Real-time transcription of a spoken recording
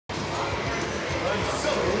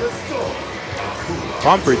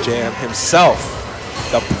Pumperjam himself,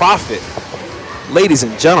 the prophet. Ladies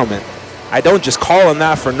and gentlemen, I don't just call him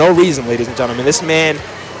that for no reason, ladies and gentlemen. This man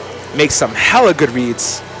makes some hella good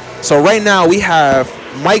reads. So right now we have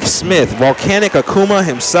Mike Smith, Volcanic Akuma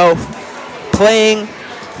himself, playing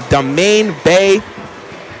the main Bay,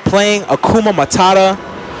 playing Akuma Matata,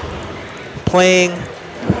 playing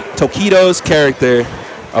Tokido's character,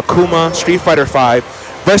 Akuma, Street Fighter V,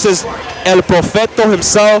 versus El Profeto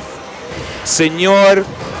himself, Señor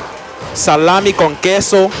Salami con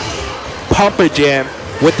Queso, Pumperjam,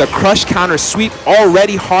 with the crush counter sweep,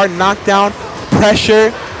 already hard knockdown,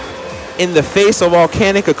 pressure in the face of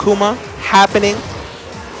Volcanic Akuma happening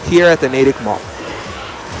here at the Natick Mall.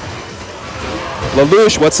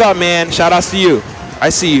 Lelouch, what's up, man? Shout outs to you. I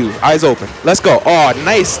see you. Eyes open. Let's go. Oh,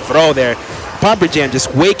 nice throw there. Pumperjam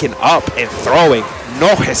just waking up and throwing.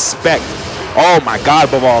 No respect. Oh my God,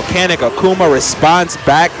 but Volcanic Akuma responds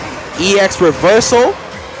back. EX reversal.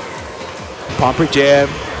 Pumperjam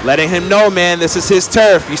letting him know, man, this is his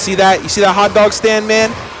turf. You see that? You see that hot dog stand, man?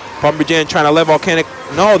 Pumperjam trying to let Volcanic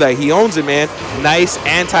know that he owns it, man. Nice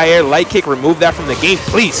anti-air light kick. Remove that from the game,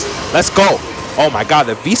 please. Let's go. Oh my God,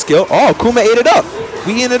 the V skill. Oh, Akuma ate it up.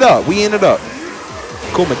 We in it up. We in it up.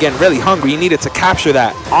 Akuma getting really hungry. He needed to capture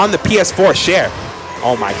that on the PS4 share.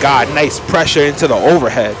 Oh my God, nice pressure into the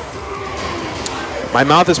overhead. My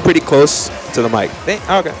mouth is pretty close to the mic. Okay,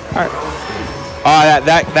 all right.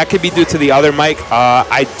 That could be due to the other mic.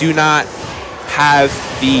 I do not have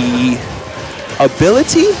the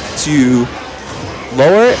ability to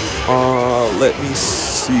lower it. Let me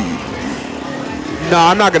see. No,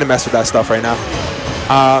 I'm not gonna mess with that stuff right now.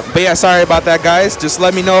 But yeah, sorry about that, guys. Just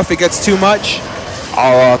let me know if it gets too much.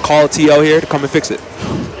 I'll call TO here to come and fix it.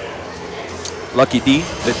 Lucky D,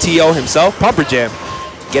 the TO himself, Pumperjam,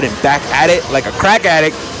 getting back at it like a crack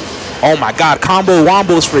addict. Oh my God, combo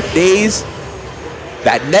wombos for days.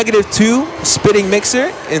 That -2 spitting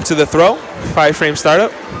mixer into the throw. 5-frame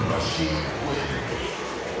startup.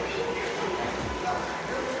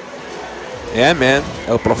 Yeah, man.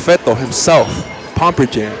 El Profeto himself,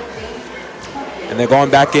 Pumperjam. And they're going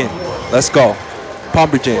back in. Let's go.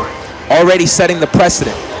 Pumperjam already setting the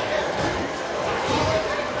precedent.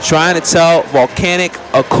 Trying to tell Volcanic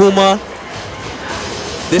Akuma,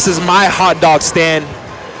 this is my hot dog stand,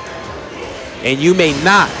 and you may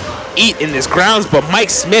not eat in this grounds. But Mike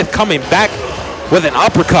Smith coming back with an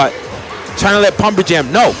uppercut, trying to let Pumperjam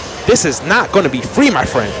know this is not going to be free, my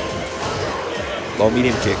friend. Low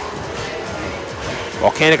medium kick.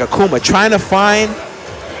 Volcanic Akuma trying to find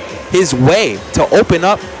his way to open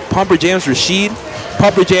up Pumperjam's Rashid.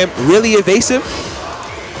 Pumperjam really evasive.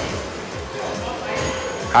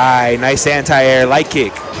 Aye, nice anti-air light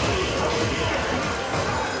kick.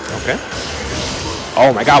 Okay.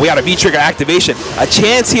 Oh my God, we got a V-trigger activation. A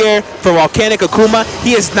chance here for Volcanic Akuma.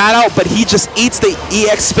 He is not out, but he just eats the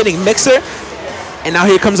EX spinning mixer. And now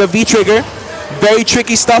here comes a V-trigger. Very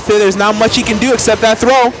tricky stuff here. There's not much he can do except that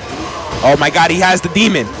throw. Oh my God, he has the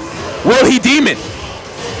demon. Will he demon?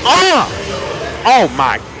 Oh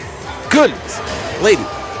my goodness. Ladies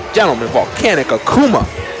and gentlemen, Volcanic Akuma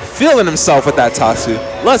feeling himself with that Tatsu.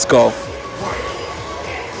 Let's go.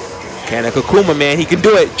 Volcanic Akuma, man, he can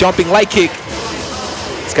do it. Jumping light kick.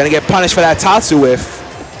 He's gonna get punished for that Tatsu whiff.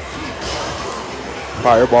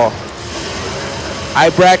 Fireball. I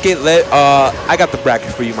bracket. I got the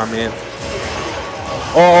bracket for you, my man.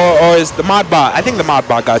 Or is the mod bot? I think the mod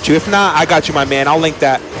bot got you. If not, I got you, my man. I'll link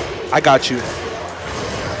that. I got you.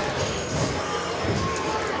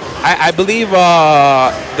 I believe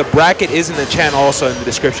the bracket is in the channel, also in the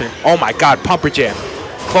description. Oh my God, Pumperjam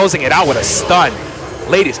closing it out with a stun.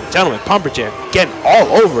 Ladies and gentlemen, Pumperjam getting all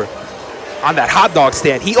over on that hot dog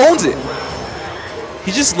stand. He owns it.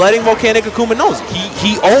 He's just letting Volcanic Akuma know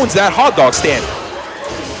he owns that hot dog stand.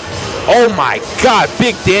 Oh my God,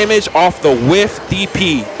 big damage off the whiff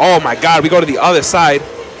DP. Oh my God, we go to the other side.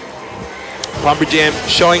 Pumperjam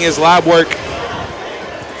showing his lab work.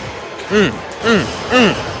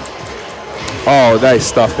 Oh, nice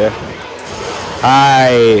stuff there.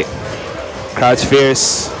 Aye. Crouch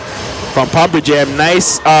fierce from Pumperjam.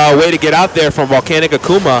 Nice way to get out there from Volcanic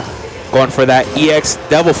Akuma. Going for that EX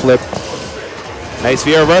devil flip. Nice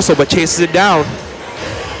V reversal, but chases it down.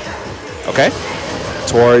 Okay.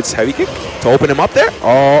 Towards heavy kick to open him up there.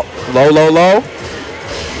 Oh, low.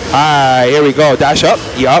 Aye, here we go. Dash up.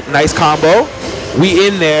 Yup, nice combo. We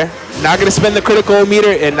in there. Not going to spend the critical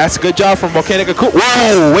meter, and that's a good job from Volcanic Akuma.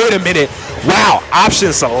 Whoa, wait a minute. Wow,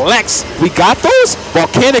 option selects. We got those?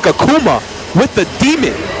 Volcanic Akuma with the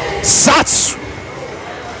demon. Satsu.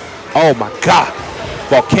 Oh my God.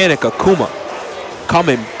 Volcanic Akuma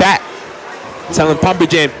coming back telling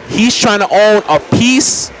Pumperjam he's trying to own a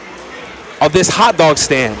piece of this hot dog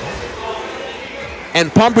stand. And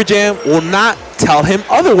Pumperjam will not tell him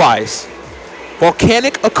otherwise.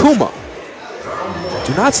 Volcanic Akuma.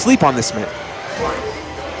 Do not sleep on this man.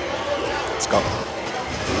 Let's go.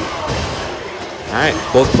 All right,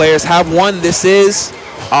 both players have won. This is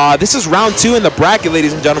round 2 in the bracket,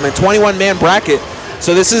 ladies and gentlemen. 21-man bracket.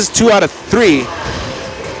 So this is 2 out of 3.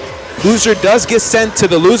 Loser does get sent to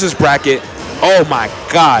the losers bracket. Oh my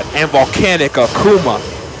God! And Volcanic Akuma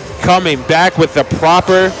coming back with the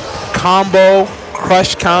proper combo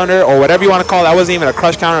crush counter, or whatever you want to call it. That wasn't even a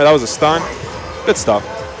crush counter. That was a stun. Good stuff.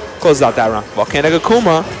 Closes out that round. Volcanic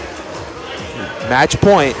Akuma. Match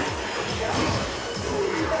point.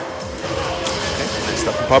 Okay, nice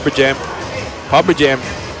stuff from Pumperjam. Pumperjam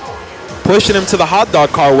pushing him to the hot dog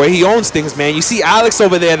car where he owns things, man. You see Alex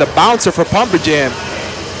over there, the bouncer for Pumperjam.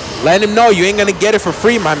 Letting him know you ain't going to get it for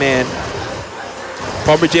free, my man.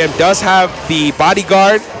 Pumperjam does have the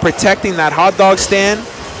bodyguard protecting that hot dog stand.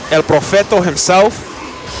 El Profeto himself.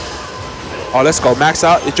 Oh, let's go. Max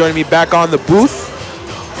Out is joining me back on the booth.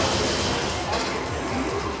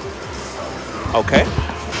 Okay.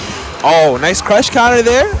 Oh, nice crush counter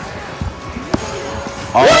there.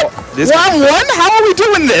 Oh, what? This 1-1? How are we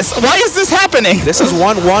doing this? Why is this happening? This is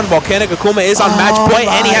 1-1. Volcanic Akuma is on match point,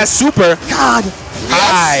 and he has super. God.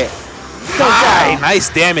 High. High. Nice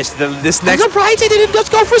damage. This next. I'm surprised he didn't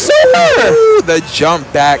just go for super. Ooh, the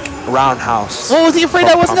jump back roundhouse. Oh, was he afraid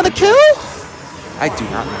I wasn't going to kill? I do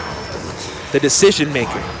not know. The decision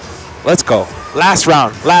maker. Let's go. Last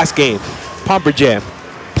round. Last game. Pumperjam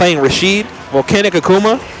playing Rashid. Volcanic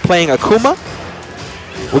Akuma playing Akuma.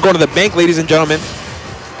 We're going to the bank, ladies and gentlemen.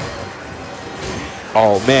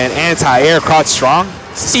 Oh, man. Anti-air caught strong.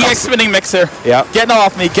 EX spinning mixer. Yeah. Getting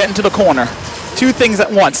off me, getting to the corner. 2 things at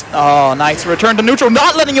once. Oh, nice. Return to neutral.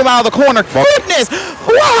 Not letting him out of the corner. Goodness.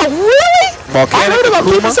 Wow, really? Volcanic I heard about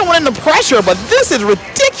Akuma. putting someone in the pressure, but this is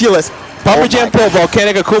ridiculous. Pumperjam put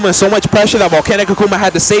Volcanic Akuma so much pressure that Volcanic Akuma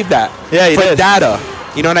had to save that. Yeah, he for did. Data.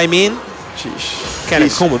 You know what I mean? Sheesh.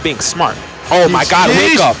 Volcanic Akuma being smart. Oh my God,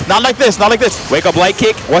 wake up. Not like this, not like this. Wake up light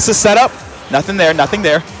kick. What's the setup? Nothing there, nothing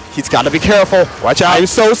there. He's got to be careful. Watch out. I'm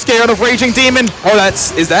so scared of Raging Demon. Oh,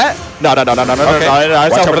 is that? No. Okay. No,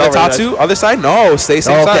 Watch over the Tatsu. Other side? No, stay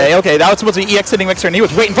same side. Okay. That was supposed to be EX hitting mixer, and he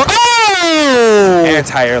was waiting for. Oh!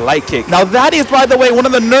 Anti-air light kick. Now that is, by the way, one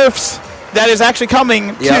of the nerfs that is actually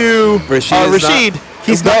coming to Rashid.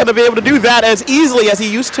 He's not going to be able to do that as easily as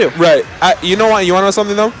he used to. Right. You know what? You want to know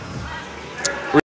something though?